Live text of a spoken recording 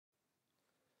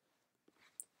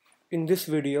In this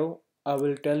video, I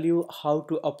will tell you how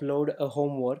to upload a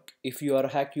homework if you are a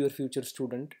Hack Your Future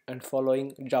student and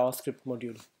following JavaScript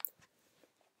module.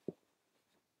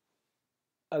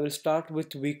 I will start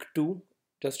with week 2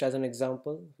 just as an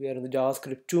example. We are in the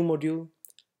JavaScript 2 module.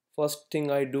 First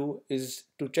thing I do is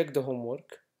to check the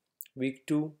homework. Week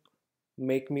 2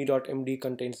 makeme.md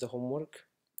contains the homework.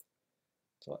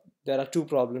 So there are two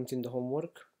problems in the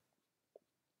homework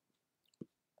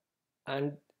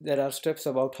and there are steps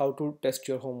about how to test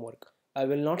your homework. I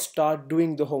will not start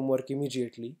doing the homework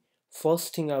immediately.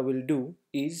 First thing I will do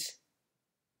is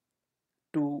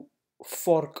to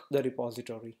fork the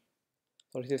repository.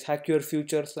 So it says hack your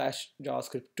future slash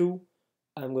JavaScript 2.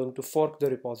 I'm going to fork the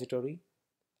repository.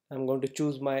 I'm going to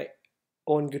choose my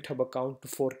own GitHub account to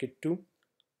fork it to.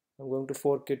 I'm going to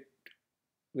fork it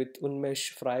with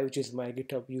Unmesh Fry, which is my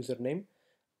GitHub username.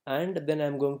 And then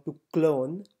I'm going to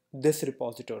clone this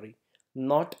repository,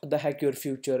 not the hack your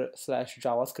future slash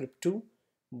JavaScript 2,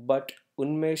 but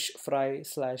Unmesh Fry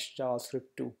slash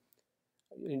JavaScript 2.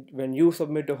 When you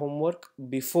submit the homework,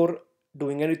 before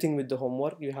doing anything with the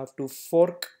homework, you have to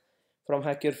fork from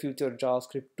Hack Your Future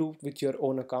JavaScript 2 with your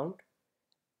own account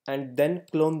and then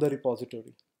clone the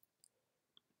repository.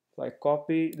 So I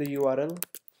copy the URL,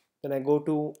 then I go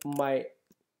to my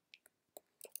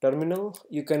terminal.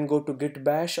 You can go to git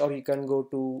bash or you can go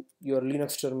to your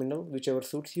Linux terminal, whichever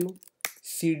suits you.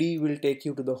 CD will take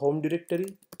you to the home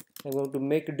directory. I'm going to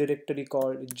make a directory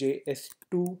called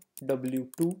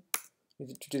js2w2,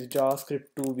 which is JavaScript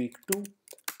 2 week 2.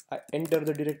 I enter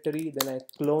the directory, then I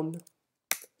clone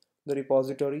the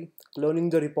repository. Cloning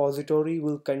the repository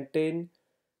will create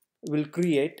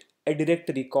a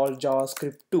directory called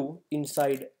JavaScript 2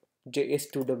 inside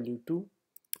js2w2.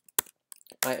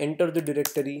 I enter the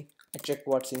directory, I check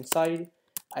what's inside,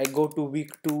 I go to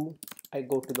week 2, I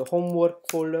go to the homework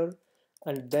folder,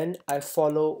 and then I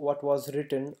follow what was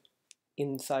written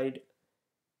inside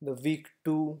the week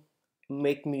 2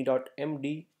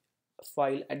 makeme.md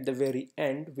file at the very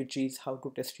end, which is how to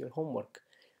test your homework.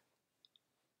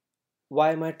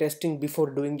 Why am I testing before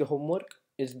doing the homework?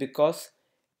 Is because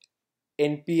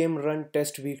npm run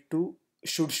test week 2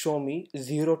 should show me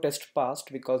 0 test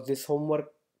passed, because this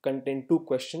homework contained 2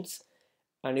 questions,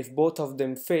 and if both of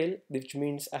them fail, which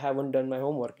means I haven't done my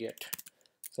homework yet.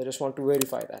 So I just want to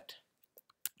verify that.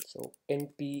 So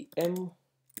npm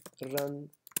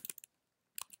run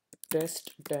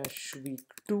test dash week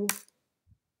 2.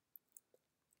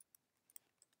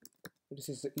 This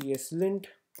is the ESLint.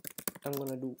 I'm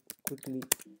gonna do quickly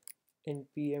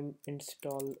npm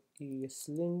install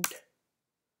ESLint.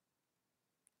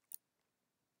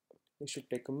 It should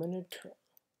take a minute.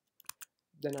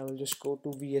 Then I will just go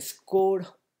to VS Code,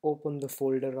 open the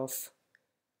folder of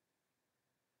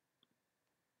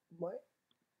my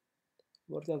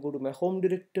work. I go to my home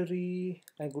directory,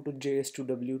 I go to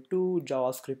js2w2,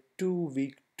 JavaScript 2,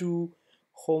 week 2,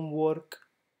 homework,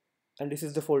 and this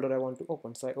is the folder I want to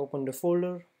open. So I open the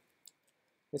folder.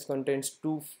 This contains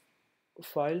 2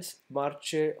 files,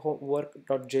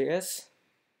 marchehomework.js,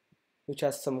 which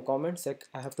has some comments. Like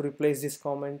I have to replace this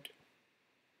comment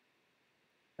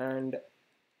and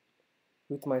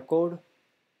with my code,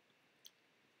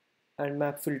 and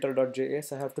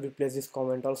mapfilter.js, I have to replace this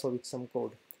comment also with some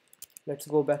code. Let's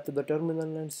go back to the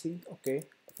terminal and see. Okay,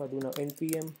 if I do now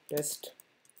npm test,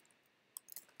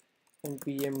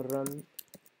 npm run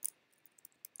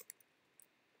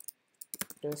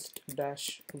test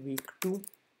dash week 2.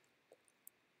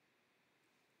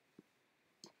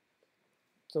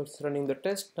 So it's running the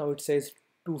test. Now it says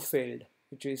 2 failed,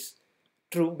 which is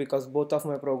true because both of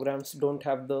my programs don't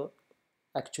have the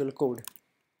actual code.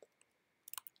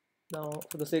 Now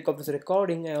for the sake of this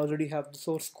recording, I already have the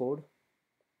source code.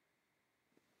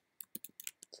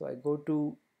 So I go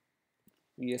to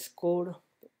VS Code,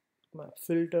 my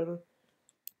filter,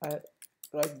 I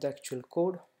write the actual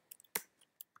code,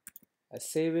 I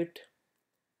save it.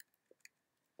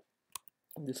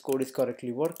 This code is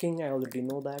correctly working, I already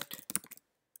know that.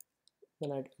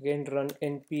 Then I again run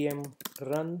npm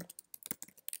run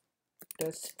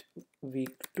test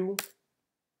week 2.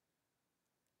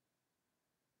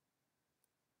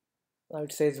 Now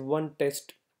it says 1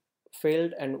 test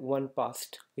failed and 1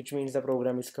 passed, which means the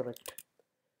program is correct.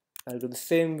 I'll do the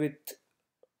same with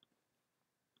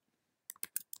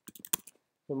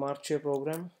the Marche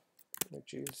program,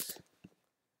 which is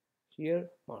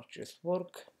here, Marche's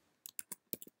work.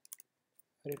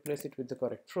 I replace it with the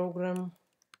correct program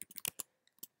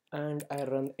and I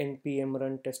run npm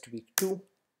run test week 2.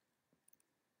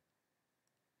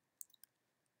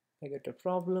 I get a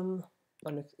problem,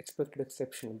 unexpected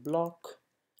exception block,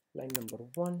 line number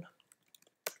 1.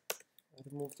 I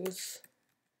remove this.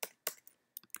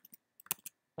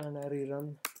 and I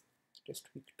rerun test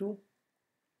week 2,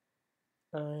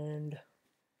 and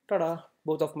tada,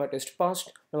 both of my tests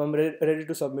passed. Now I'm ready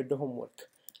to submit the homework.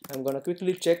 I'm gonna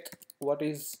quickly check what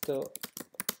is the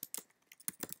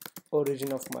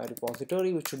origin of my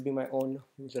repository, which should be my own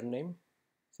username.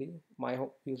 See, my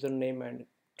username and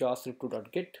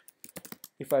javascript2.git.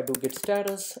 If I do git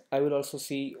status, I will also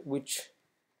see which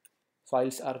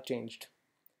files are changed.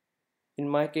 In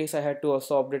my case, I had to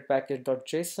also update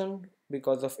package.json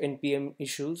because of npm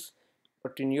issues,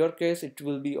 but in your case, it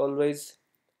will be always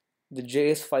the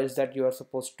JS files that you are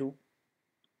supposed to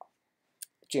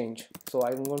change. So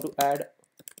I'm going to add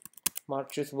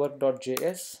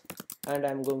marcheswork.js, and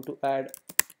I'm going to add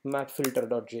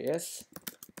mapfilter.js,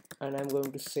 and I'm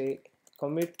going to say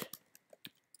commit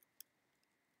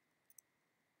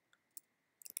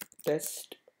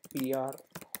test pr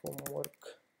homework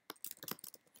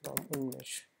from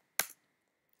Unmesh.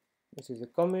 This is a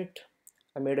commit.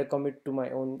 I made a commit to my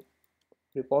own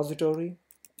repository.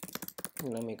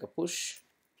 I'm gonna make a push.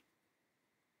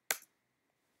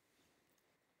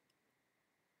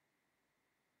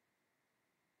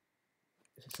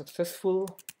 This is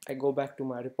successful. I go back to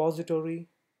my repository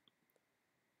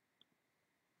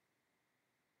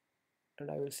and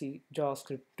I will see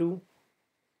JavaScript 2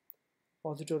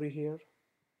 repository here.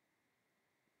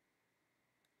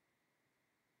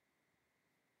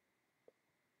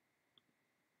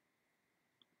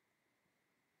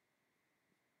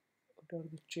 What are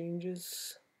the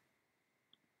changes?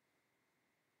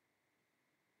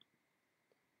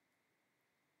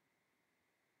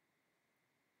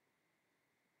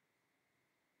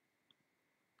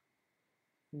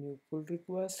 New pull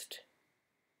request.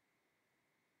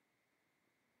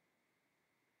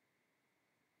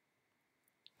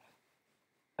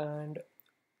 And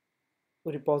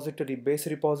repository, base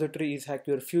repository is hack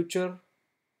your future,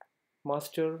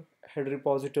 master, head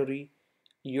repository,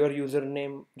 your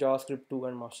username, JavaScript 2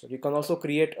 and master. You can also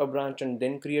create a branch and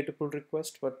then create a pull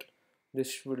request, but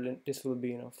this will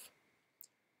be enough.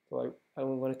 So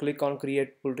I'm going to click on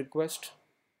create pull request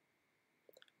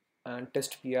and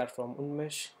test PR from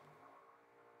Unmesh,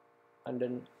 and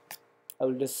then I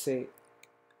will just say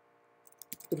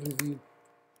review.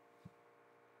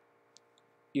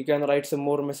 You can write some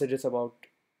more messages about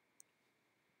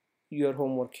your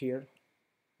homework here.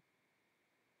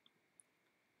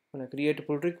 When I create a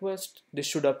pull request, this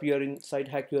should appear inside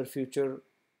hack your future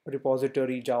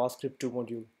repository JavaScript 2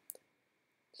 module.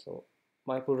 So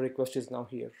my pull request is now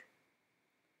here.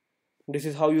 This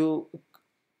is how you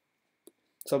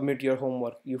submit your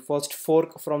homework. You first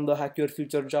fork from the hack your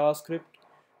future JavaScript,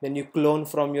 then you clone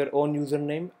from your own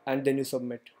username, and then you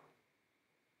submit.